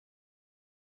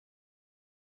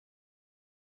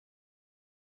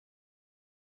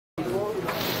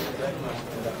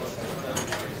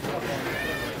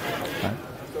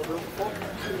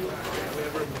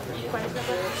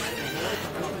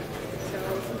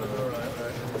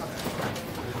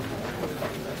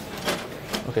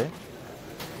Okay.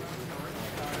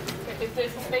 If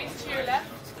there's space to your left,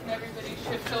 can everybody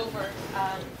shift over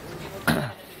and be able to get it a bit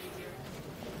easier?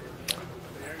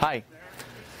 Hi.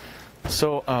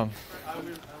 So,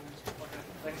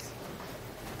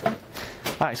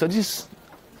 hi. So this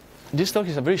talk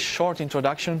is a very short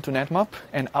introduction to Netmap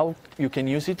and how you can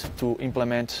use it to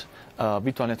implement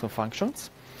virtual network functions.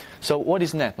 So what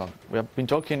is Netmap? We have been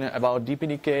talking about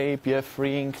DPDK,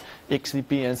 PF-ring,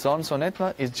 XDP, and so on. So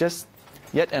Netmap is just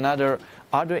yet another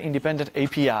independent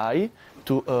API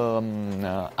to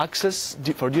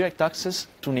for direct access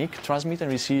to NIC, transmit and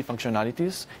receive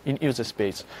functionalities in user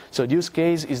space. So the use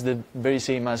case is the very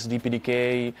same as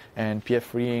DPDK and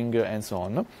PF-ring and so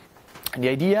on. The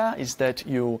idea is that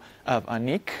you have a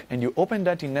NIC and you open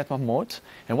that in Netmap mode,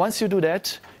 and once you do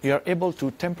that, you are able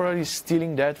to temporarily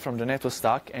stealing that from the network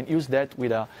stack and use that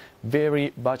with a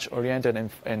very batch-oriented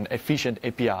and efficient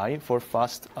API for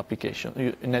fast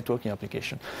application, networking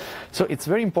application. So it's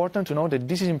very important to know that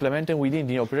this is implemented within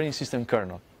the operating system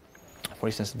kernel. For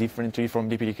instance, differently from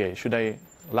DPDK. Should I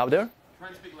louder? Try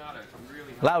to speak louder. I'm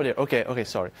really louder. Okay.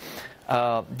 Sorry.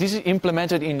 This is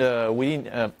implemented in the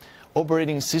within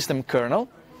operating system kernel,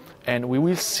 and we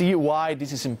will see why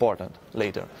this is important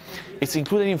later. It's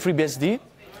included in FreeBSD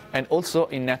and also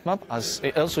in Netmap,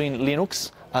 also in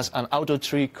Linux as an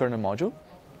auto-tree kernel module.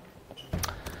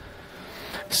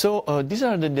 So these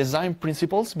are the design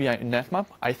principles behind Netmap.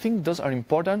 I think those are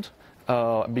important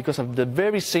because of the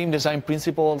very same design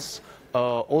principles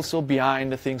also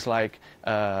behind the things like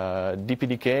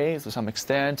DPDK to some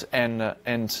extent and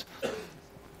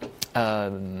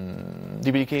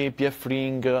DPDK,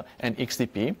 PF-ring, and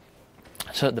XDP.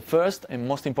 So the first and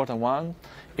most important one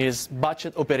is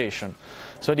batched operation.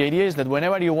 So the idea is that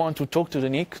whenever you want to talk to the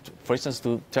NIC, for instance,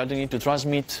 to tell the NIC to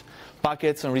transmit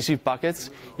packets and receive packets,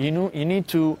 you need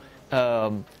to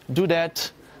do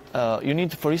that. You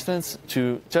need, for instance,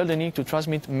 to tell the NIC to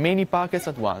transmit many packets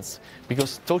at once,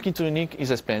 because talking to the NIC is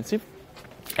expensive.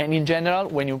 And in general,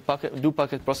 when you do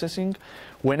packet processing,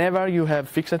 whenever you have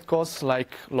fixed costs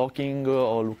like locking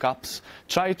or lookups,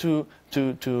 try to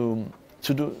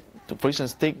for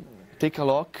instance, take a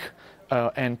lock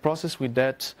and process with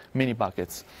that many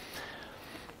packets.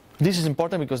 This is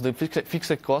important because the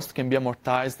fixed cost can be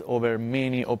amortized over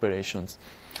many operations.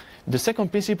 The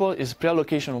second principle is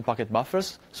pre-allocation of packet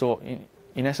buffers. So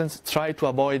in essence, try to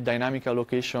avoid dynamic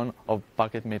allocation of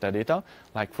packet metadata.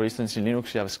 Like for instance, in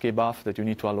Linux, you have skbuff that you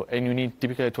need to allocate, and you need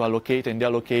typically to allocate and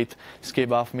deallocate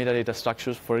skbuff metadata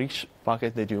structures for each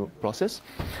packet that you process.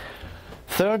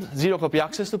 Third, zero copy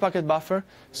access to packet buffer.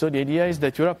 So the idea is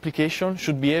that your application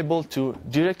should be able to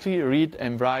directly read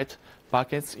and write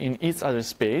packets in its address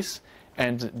space,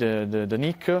 and the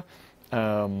NIC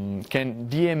can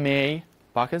DMA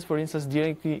packets, for instance,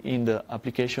 directly in the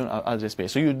application address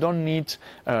space. So you don't need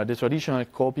the traditional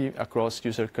copy across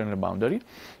user kernel boundary.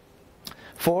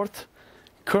 Fourth,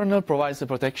 kernel provides the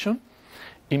protection.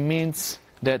 It means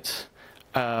that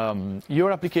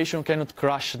your application cannot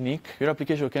crash NIC. Your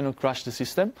application cannot crash the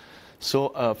system.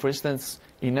 So, for instance,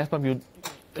 in Netmap,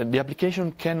 the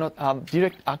application cannot have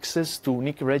direct access to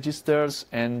NIC registers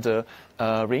and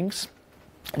rings.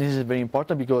 This is very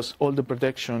important because all the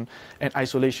protection and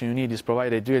isolation you need is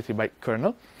provided directly by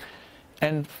kernel.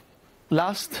 And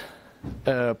last,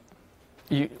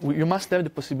 you must have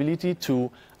the possibility to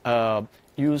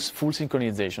use full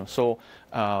synchronization. So,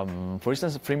 for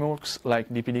instance, frameworks like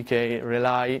DPDK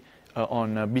rely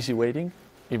on busy waiting,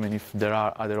 even if there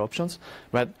are other options.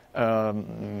 But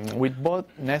with both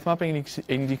Netmap and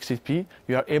XDP,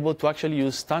 you are able to actually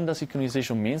use standard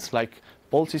synchronization means like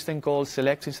poll system calls,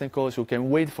 select system calls. You can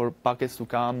wait for packets to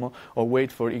come or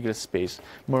wait for egress space.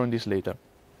 More on this later.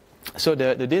 So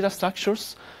the data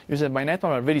structures used by Netmap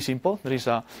are very simple. There is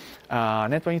a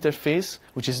Netmap interface,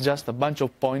 which is just a bunch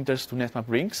of pointers to Netmap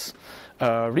rings.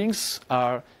 Rings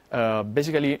are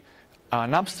basically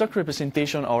an abstract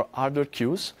representation of hardware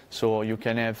queues. So you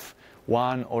can have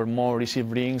one or more receive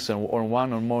rings or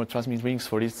one or more transmit rings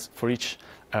for each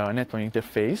Netmap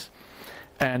interface.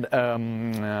 And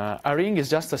a ring is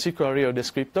just a circular array of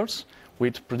descriptors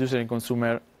with producer and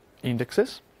consumer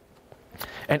indexes.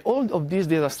 And all of these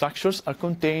data structures are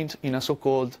contained in a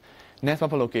so-called Netmap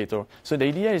allocator. So the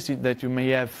idea is that you may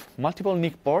have multiple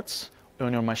NIC ports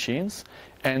on your machines,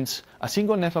 and a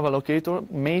single Netmap allocator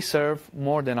may serve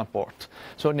more than a port.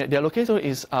 So the allocator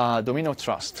is a domain of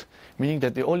trust, meaning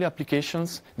that the only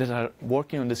applications that are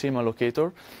working on the same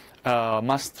allocator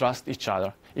must trust each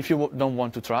other. If you don't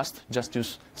want to trust, just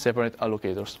use separate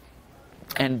allocators.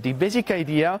 And the basic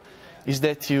idea is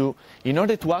that in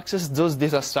order to access those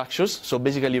data structures, so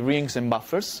basically rings and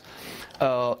buffers,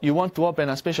 you want to open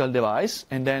a special device,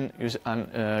 and then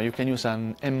you can use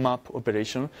an mmap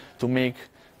operation to make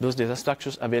those data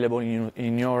structures available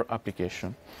in your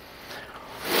application.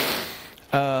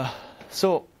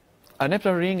 So a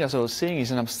Netmap ring, as I was saying,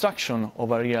 is an abstraction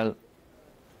of a real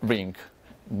ring,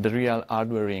 the real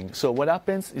hardware ring. So what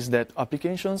happens is that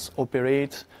applications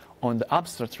operate on the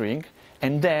abstract ring,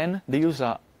 and then they use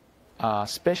a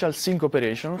special sync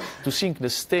operation to sync the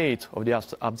state of the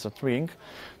abstract ring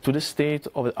to the state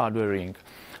of the hardware ring.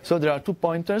 So there are 2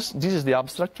 pointers. This is the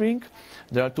abstract ring.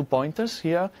 There are 2 pointers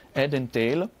here, head and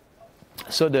tail.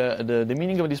 So the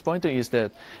meaning of this pointer is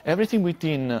that everything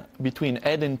between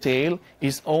head and tail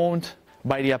is owned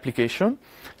by the application.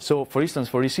 So for instance,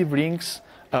 for receive rings,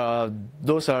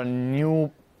 those are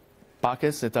new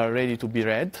packets that are ready to be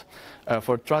read.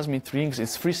 For transmit rings,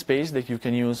 it's free space that you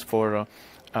can use for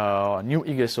new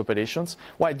egress operations,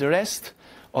 while the rest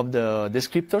of the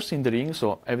descriptors in the ring,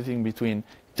 so everything between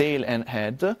tail and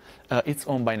head, it's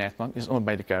owned by Netmap, it's owned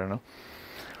by the kernel.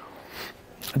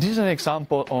 This is an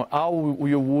example on how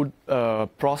you would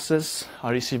process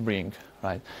a receive ring,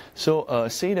 right? So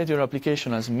say that your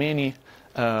application has many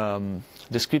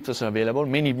descriptors available,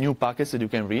 many new packets that you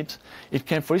can read. It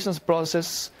can, for instance,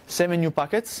 process 7 new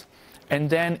packets and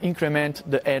then increment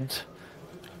the head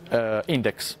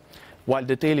index, while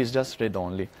the tail is just read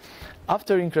only.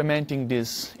 After incrementing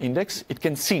this index, it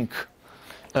can sync.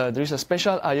 There is a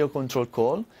special I/O control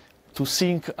call to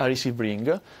sync a receive ring.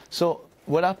 So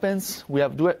what happens, we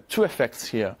have 2 effects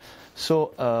here.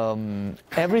 So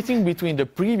everything between the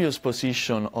previous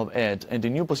position of head and the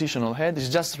new position of head is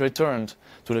just returned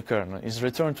to the kernel, is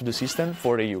returned to the system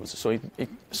for reuse,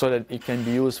 so that it can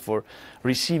be used for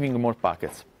receiving more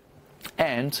packets.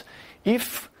 And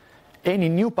if any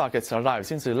new packets arrive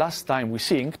since the last time we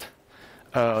synced,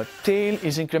 tail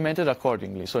is incremented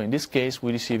accordingly. So in this case,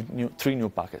 we received 3 new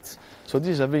packets. So this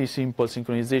is a very simple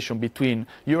synchronization between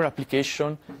your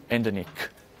application and the NIC.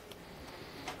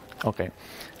 Okay.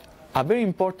 A very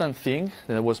important thing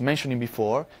that I was mentioning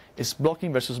before is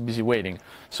blocking versus busy waiting.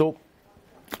 So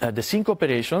the sync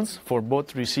operations for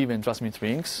both receive and transmit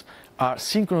rings are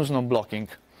synchronous non-blocking.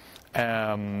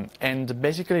 And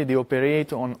basically, they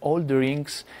operate on all the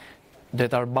rings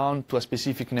that are bound to a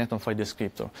specific Netmap file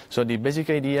descriptor. So the basic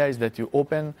idea is that you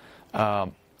open a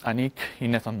NIC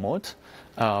in Netmap mode,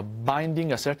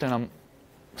 binding a certain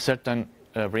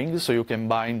rings, so you can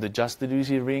bind just the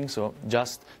receive rings, or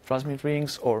just transmit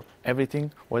rings, or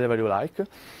everything, whatever you like.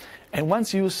 And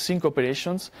once you use sync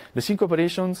operations, the sync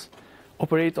operations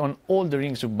operate on all the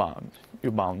rings you bound.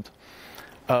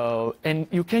 And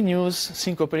you can use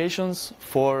sync operations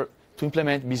to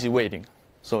implement busy waiting.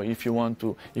 So if you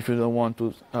don't want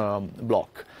to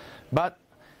block, but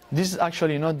this is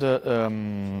actually not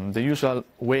the usual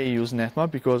way you use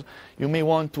Netmap, because you may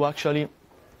want to actually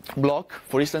block,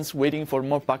 for instance, waiting for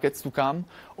more packets to come,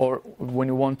 or when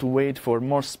you want to wait for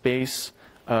more space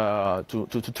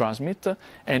to transmit.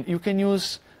 And you can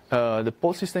use the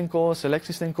poll system call, select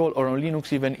system call, or on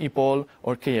Linux even epoll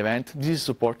or kevent. This is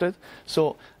supported.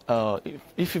 So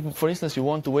if for instance, you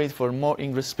want to wait for more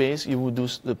ingress space, you would do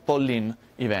the poll-in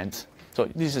event. So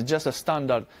this is just a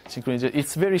standard synchronization.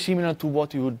 It's very similar to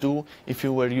what you would do if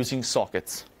you were using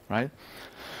sockets, right?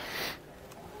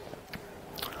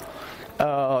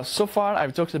 So far,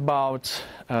 I've talked about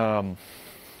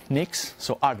NICs,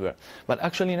 so hardware. But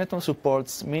actually, Netmap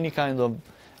supports many kinds of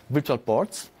virtual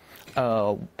ports.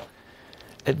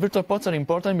 Virtual ports are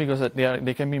important because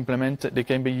they can be implemented. They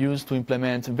can be used to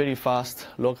implement very fast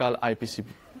local IPC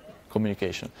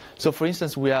communication. So, for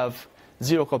instance, we have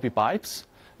zero-copy pipes.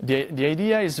 The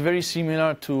idea is very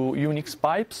similar to Unix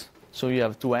pipes. So you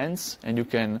have 2 ends, and you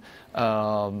can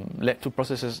let 2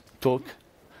 processes talk,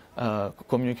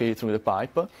 communicate through the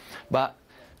pipe. But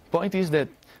point is that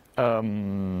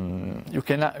you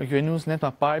can use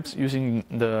Netmap pipes using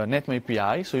the Netmap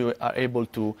API, so you are able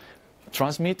to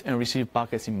transmit and receive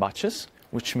packets in batches,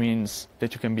 which means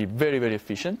that you can be very, very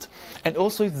efficient. And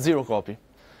also it's zero copy.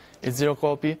 It's zero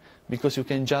copy because you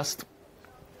can just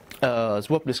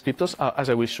swap descriptors, as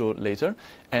I will show later.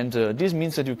 And this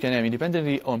means that you can have,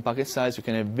 independently on packet size, you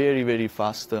can have very, very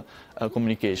fast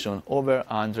communication, over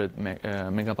 100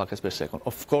 megapackets per second.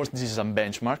 Of course, this is a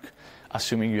benchmark,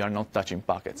 assuming you are not touching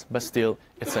packets. But still,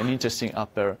 it's an interesting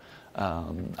upper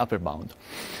bound.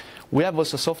 We have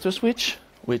also a software switch,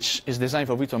 which is designed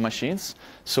for virtual machines.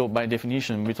 So by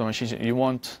definition, virtual machines, you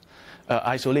want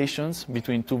isolations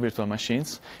between two virtual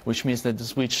machines, which means that the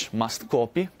switch must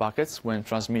copy packets when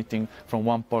transmitting from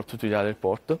one port to the other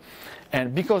port.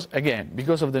 And because of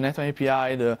the Netmap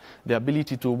API, the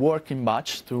ability to work in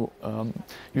batch, you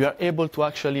are able to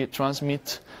actually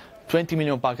transmit 20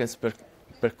 million packets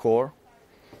per core,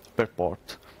 per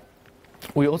port.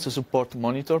 We also support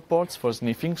monitor ports for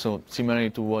sniffing, so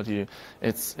similarly to what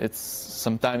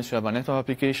sometimes you have a network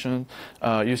application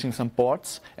using some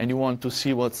ports, and you want to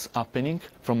see what's happening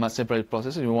from a separate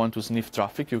process. You want to sniff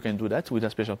traffic, you can do that with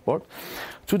a special port.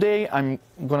 Today, I'm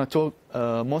going to talk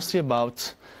mostly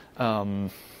about the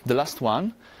last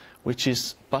one, which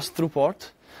is pass-through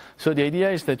port. So the idea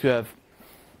is that you have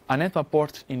a network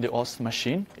port in the host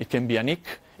machine. It can be a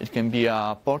NIC, it can be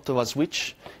a port of a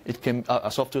switch, it can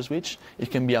a software switch, it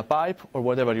can be a pipe or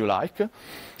whatever you like.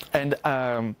 And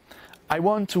I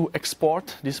want to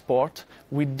export this port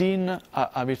within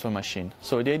a virtual machine.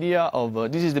 So the idea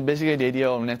of this is basically the idea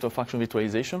of network function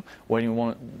virtualization, where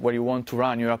you want to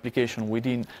run your application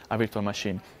within a virtual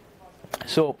machine.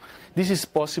 So this is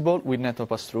possible with network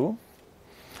pass-through.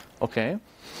 Okay.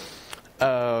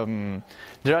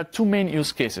 There are two main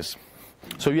use cases.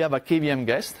 So you have a KVM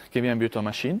guest, KVM virtual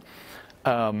machine.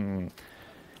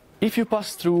 If you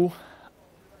pass through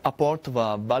a port of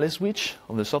a VALE switch,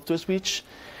 of the software switch,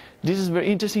 this is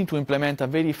very interesting to implement a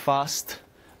very fast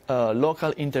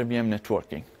local inter-VM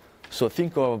networking. So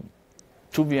think of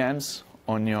two VMs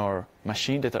on your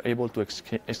machine that are able to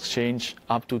exchange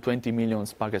up to 20 million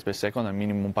packets per second and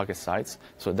minimum packet size.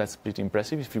 So that's pretty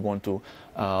impressive if you want to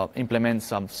implement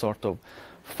some sort of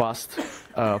fast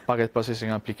packet processing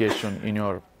application in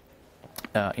your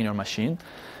machine.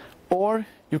 Or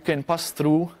you can pass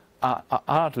through a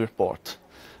hardware port.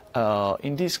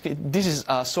 In this case, this is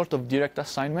a sort of direct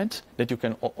assignment that you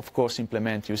can, of course,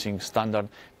 implement using standard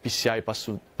PCI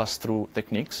pass-through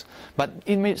techniques. But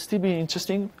it may still be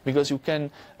interesting because you can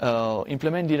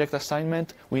implement direct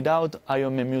assignment without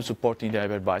IOMMU support in the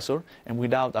hypervisor and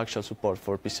without actual support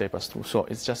for PCI pass-through. So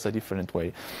it's just a different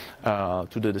way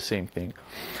to do the same thing.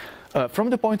 From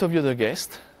the point of view of the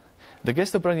guest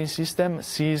operating system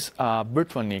sees a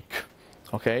virtual NIC.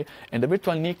 Okay, and the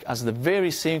virtual NIC has the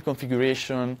very same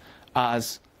configuration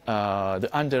as the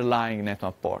underlying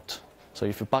network port. So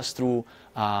if you pass through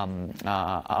a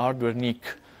hardware NIC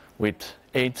with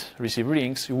 8 receive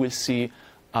rings, you will see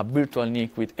a virtual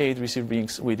NIC with 8 receive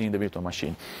rings within the virtual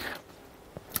machine.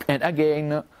 And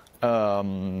again,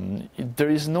 there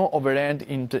is no overhead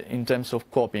in terms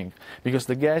of copying, because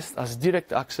the guest has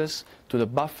direct access to the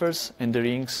buffers and the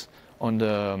rings on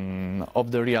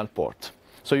of the real port.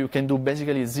 So you can do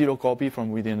basically zero copy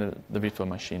from within the virtual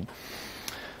machine.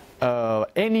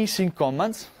 Any sync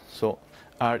commands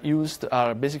are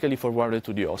basically forwarded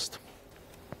to the host.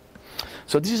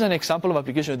 So this is an example of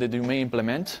application that you may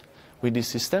implement with this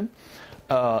system.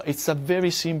 It's a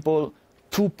very simple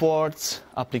 2 ports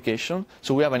application.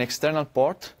 So we have an external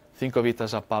port. Think of it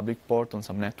as a public port on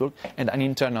some network, and an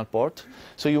internal port.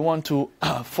 So you want to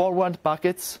forward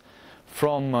packets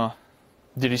from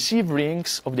the receive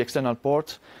rings of the external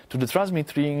port to the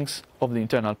transmit rings of the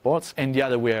internal ports, and the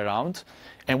other way around.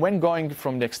 And when going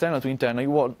from the external to internal,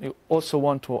 you also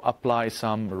want to apply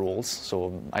some rules.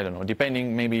 So, I don't know,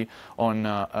 depending maybe on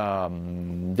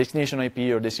destination IP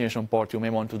or destination port, you may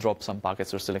want to drop some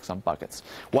packets or select some packets.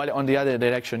 While on the other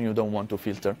direction, you don't want to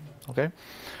filter. Okay?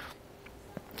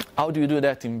 How do you do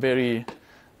that in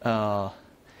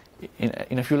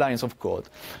in a few lines of code?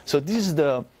 So this is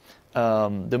the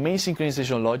main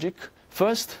synchronization logic.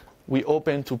 First, we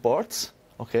open 2 ports,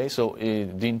 okay, so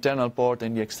the internal port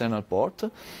and the external port,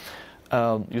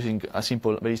 using a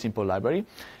very simple library.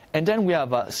 And then we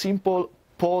have a simple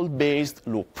poll-based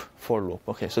loop, for loop.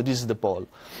 Okay, so this is the poll.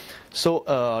 So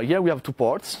here we have 2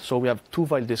 ports, so we have 2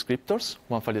 file descriptors,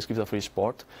 1 file descriptor for each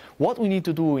port. What we need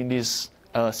to do in this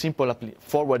simple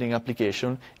forwarding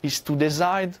application is to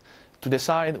decide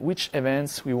which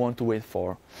events we want to wait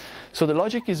for. So the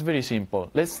logic is very simple.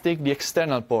 Let's take the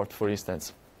external port, for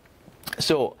instance.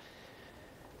 So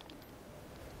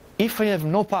if I have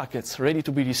no packets ready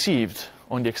to be received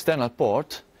on the external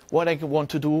port, what I want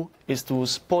to do is to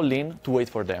poll in to wait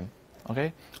for them,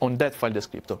 okay, on that file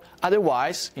descriptor.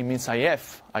 Otherwise, it means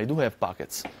I do have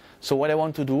packets. So what I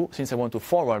want to do, since I want to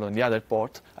forward on the other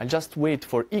port, I just wait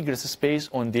for egress space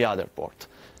on the other port.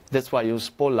 That's why I use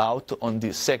poll out on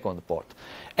the second port.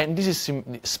 And this is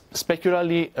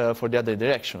specularly for the other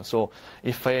direction. So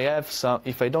if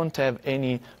I don't have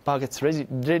any packets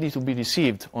ready to be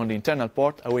received on the internal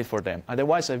port, I wait for them.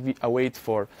 Otherwise, I wait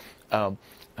for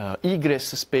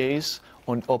egress space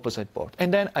on opposite port.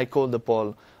 And then I call the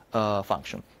poll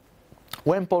function.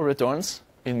 When poll returns,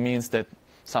 it means that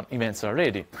some events are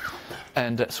ready.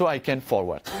 And so I can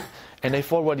forward. And I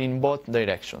forward in both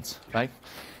directions, right?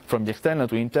 From the external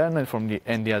to internal,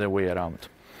 and the other way around.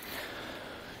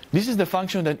 This is the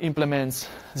function that implements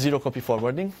zero copy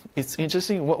forwarding. It's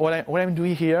interesting. What I'm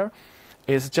doing here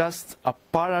is just a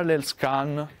parallel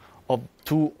scan of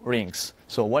two rings.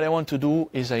 So what I want to do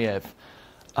is I have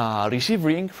a receive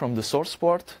ring from the source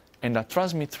port and a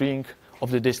transmit ring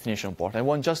of the destination port. I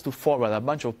want just to forward a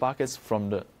bunch of packets from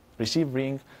the receive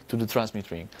ring to the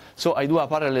transmit ring. So I do a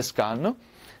parallel scan,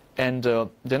 and the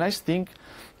nice thing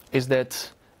is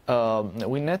that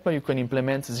with Netmap you can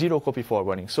implement zero copy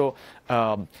forwarding. So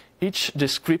each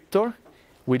descriptor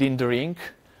within the ring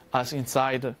has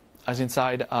inside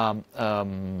a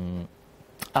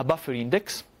buffer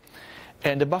index,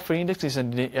 and the buffer index is the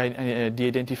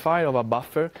identifier of a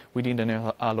buffer within the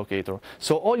net allocator.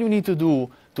 So all you need to do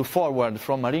to forward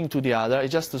from a ring to the other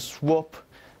is just to swap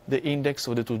the index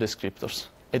of the two descriptors.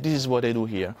 And this is what I do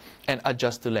here, and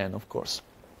adjust the len, of course.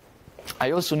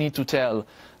 I also need to tell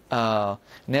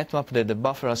Netmap that the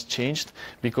buffer has changed,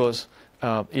 because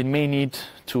it may need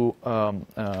to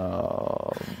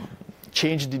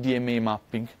change the DMA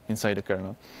mapping inside the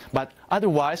kernel. But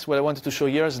otherwise, what I wanted to show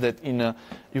here is that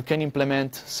you can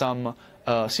implement some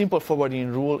simple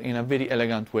forwarding rule in a very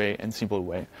elegant way and simple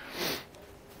way.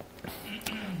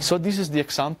 So this is the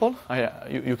example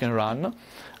you can run.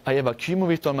 I have a QEMU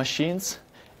virtual machines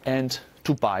and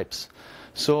two pipes.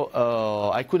 So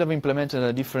I could have implemented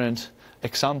a different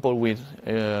example with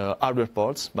hardware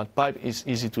ports, but pipe is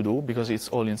easy to do because it's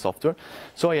all in software.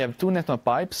 So I have two Netmap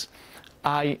pipes.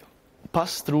 I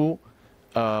pass through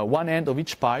one end of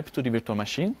each pipe to the virtual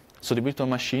machine. So the virtual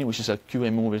machine, which is a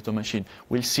QEMU virtual machine,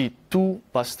 will see two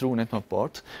pass-through Netmap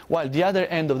ports, while the other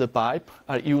end of the pipe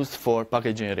are used for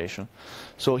packet generation.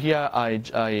 So here I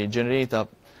generate a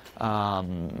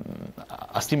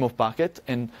stream of packet,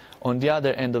 and on the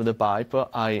other end of the pipe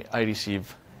I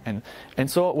receive. And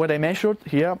so what I measured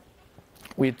here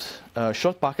with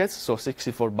short packets, so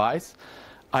 64 bytes,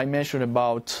 I measured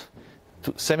about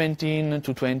 17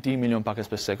 to 20 million packets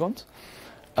per second,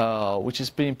 which is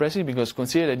pretty impressive, because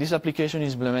consider that this application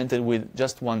is implemented with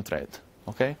just one thread,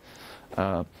 okay?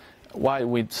 While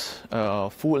with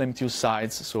full MTU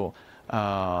size, so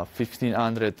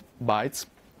 1500 bytes,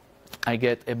 I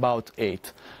get about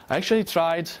 8. I actually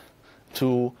tried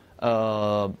to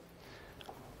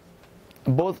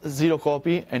both zero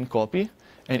copy and copy,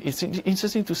 and it's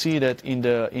interesting to see that in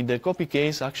the copy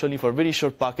case, actually for very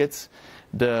short packets,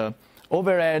 the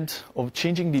overhead of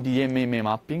changing the DMA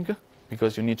mapping,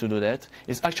 because you need to do that,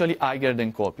 is actually higher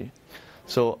than copy.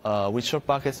 So with short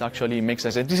packets actually makes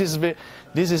sense. And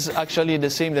this is actually the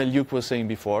same that Luke was saying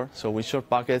before. So with short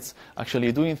packets,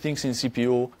 actually doing things in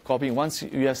CPU, copying, once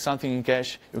you have something in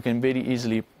cache, you can very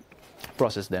easily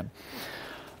process them.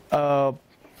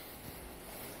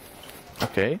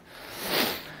 Okay.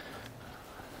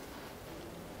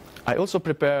 I also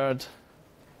prepared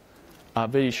a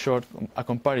very short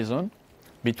comparison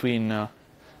between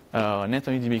Netmap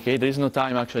and DPDK. There is no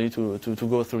time actually to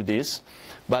go through this,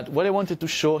 but what I wanted to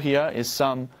show here is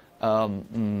some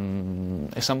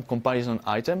comparison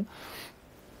item.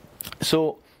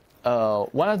 So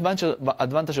one advantage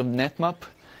of Netmap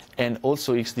and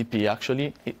also XDP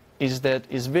actually is that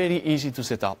it's very easy to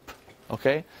set up.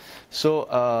 Okay, so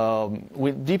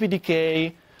with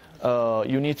DPDK,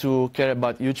 you need to care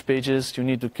about huge pages, you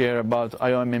need to care about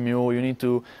IOMMU, you need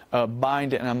to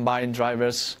bind and unbind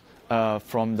drivers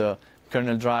from the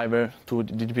kernel driver to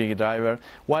the DPDK driver.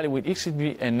 While with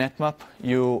XDP and Netmap,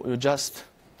 you just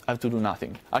have to do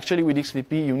nothing. Actually, with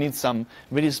XDP, you need some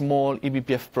very small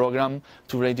eBPF program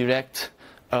to redirect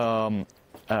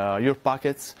your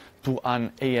packets to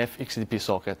an AF XDP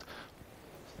socket.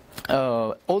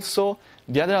 Also,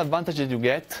 the other advantage that you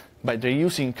get by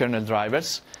reusing kernel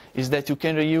drivers is that you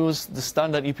can reuse the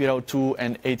standard EPROUT2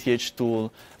 and ATH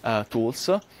tool tools,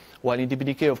 while in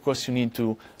DPDK, of course, you need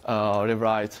to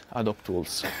rewrite ad hoc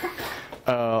tools.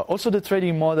 Also, the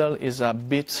threading model is a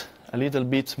little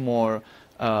bit more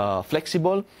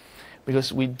flexible,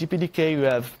 because with DPDK you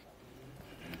have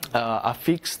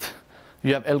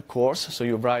you have L cores, so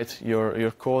you write your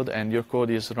code, and your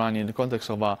code is run in the context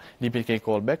of a DPDK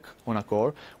callback on a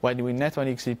core. While with Netmap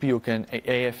XDP, you can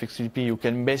AF XDP, you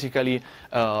can basically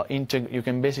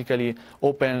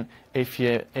open AF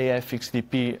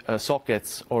XDP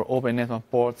sockets or open Netmap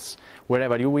ports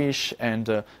wherever you wish,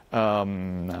 and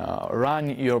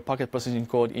run your packet processing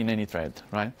code in any thread,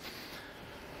 right?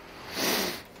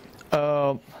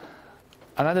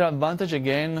 Another advantage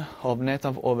again of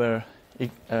Netmap over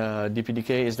DPDK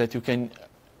is that you can,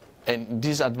 and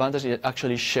this advantage is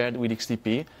actually shared with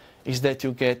XDP, is that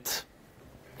you get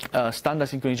standard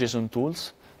synchronization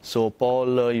tools, so poll,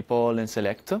 epoll, and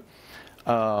select.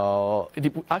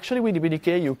 Actually, with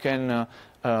DPDK, you can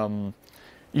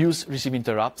use receive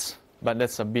interrupts, but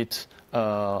that's a bit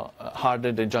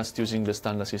harder than just using the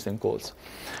standard system calls.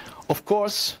 Of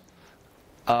course,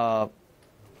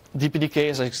 DPDK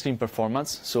has extreme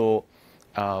performance, so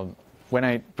when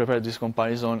I prepared this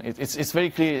comparison, it's very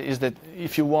clear is that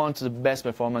if you want the best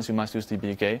performance, you must use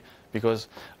DPDK, because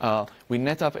with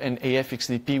NetApp and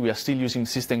AFXDP, we are still using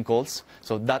system calls,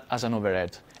 so that has an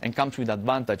overhead and comes with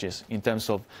advantages in terms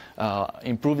of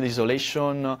improved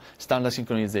isolation, standard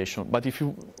synchronization. But if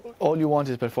all you want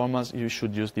is performance, you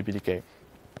should use DPDK.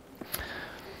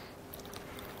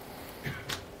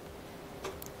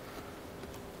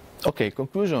 Okay,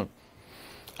 conclusion.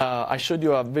 I showed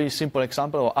you a very simple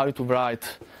example of how to write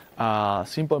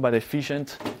simple but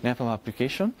efficient Netmap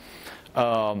application.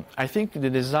 I think the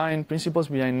design principles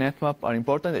behind Netmap are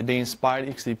important. They inspired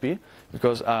XDP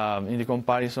because in the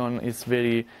comparison it's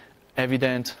very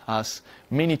evident as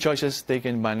many choices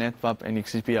taken by Netmap and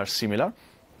XDP are similar.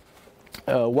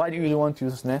 Why do you want to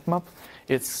use Netmap?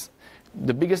 It's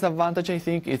the biggest advantage, I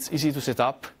think. It's easy to set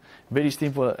up. Very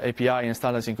simple API and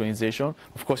standard synchronization.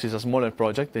 Of course, it's a smaller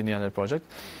project than the other project.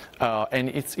 And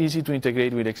it's easy to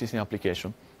integrate with existing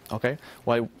application. Okay?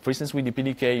 While, for instance, with the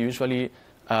DPDK, you usually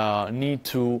need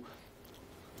to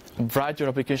write your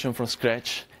application from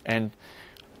scratch and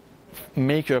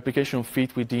make your application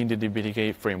fit within the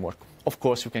DPDK framework. Of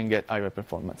course, you can get higher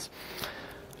performance.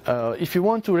 If you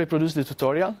want to reproduce the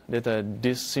tutorial,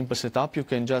 this simple setup, you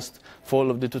can just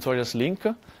follow the tutorial's link,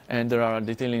 and there are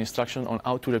detailed instructions on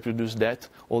how to reproduce that,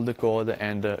 all the code,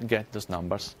 and get those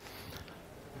numbers.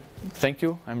 Thank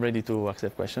you. I'm ready to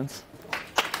accept questions.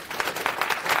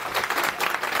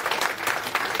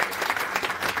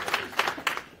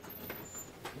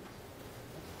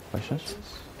 Questions?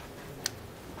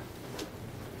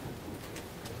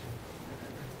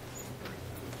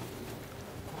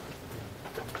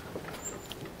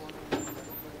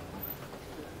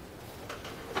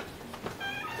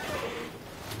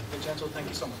 Vincenzo, thank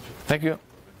you so much. Thank you.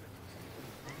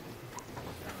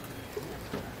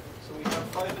 So we have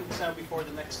 5 minutes now before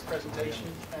the next presentation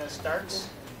starts.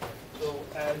 So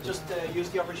just use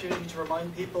the opportunity to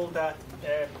remind people that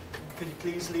could you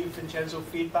please leave Vincenzo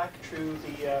feedback through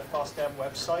the FOSDEM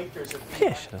website. There's a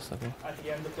feedback at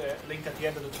the end of the link at the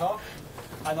end of the talk.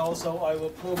 And also I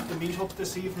will plug the meetup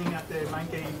this evening at the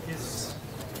Mpps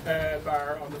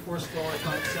bar on the first floor at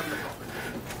 7 o'clock.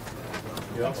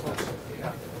 Yeah. Thanks,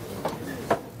 yeah.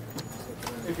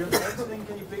 If you're exiting,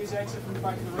 can you please exit from the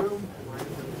back of the room?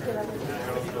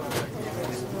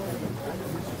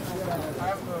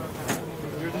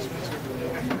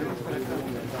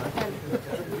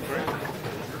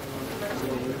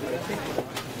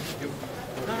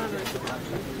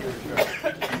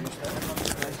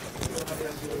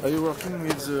 Are you working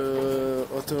with the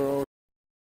author?